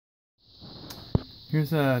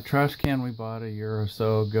Here's a trash can we bought a year or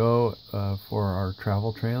so ago for our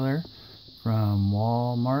travel trailer from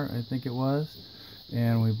Walmart, I think it was.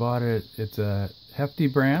 And we bought it, it's a Hefty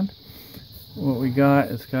brand. What we got,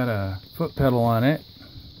 it's got a foot pedal on it.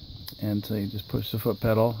 And so you just push the foot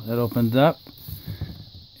pedal, it opens up.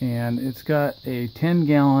 And it's got a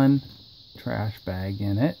 10-gallon trash bag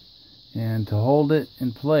in it. And to hold it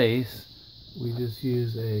in place, we just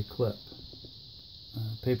use a clip,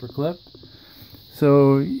 a paper clip.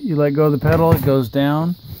 So you let go of the pedal, it goes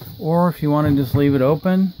down. Or if you want to just leave it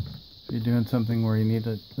open, if you're doing something where you need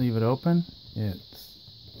to leave it open, it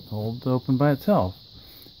holds open by itself.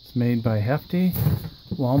 It's made by Hefty,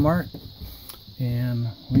 Walmart, and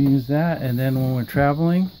we use that. And then when we're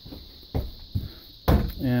traveling,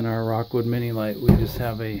 and our Rockwood mini light, we just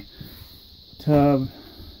have a tub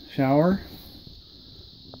shower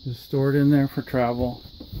just stored in there for travel.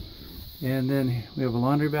 And then we have a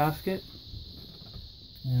laundry basket,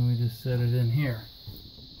 and we just set it in here.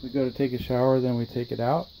 If we go to take a shower, then we take it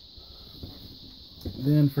out.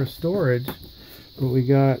 Then for storage, what we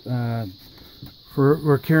got,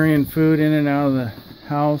 we're carrying food in and out of the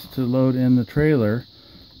house to load in the trailer.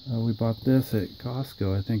 We bought this at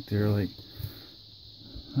Costco. I think they're like,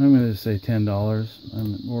 I'm going to say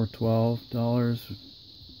 $10 or $12,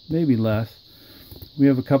 maybe less. We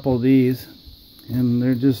have a couple of these, and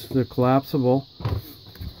they're collapsible,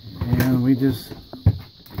 and they just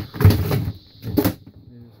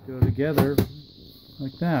go together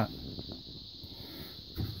like that.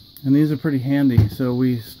 And these are pretty handy, so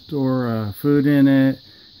we store food in it,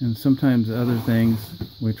 and sometimes other things.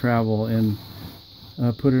 We travel and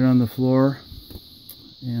put it on the floor,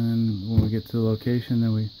 and when we get to the location,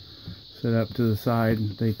 then we set up to the side.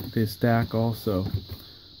 They stack also,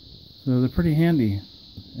 so they're pretty handy,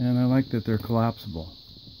 and I like that they're collapsible.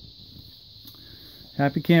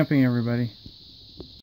 Happy camping, everybody.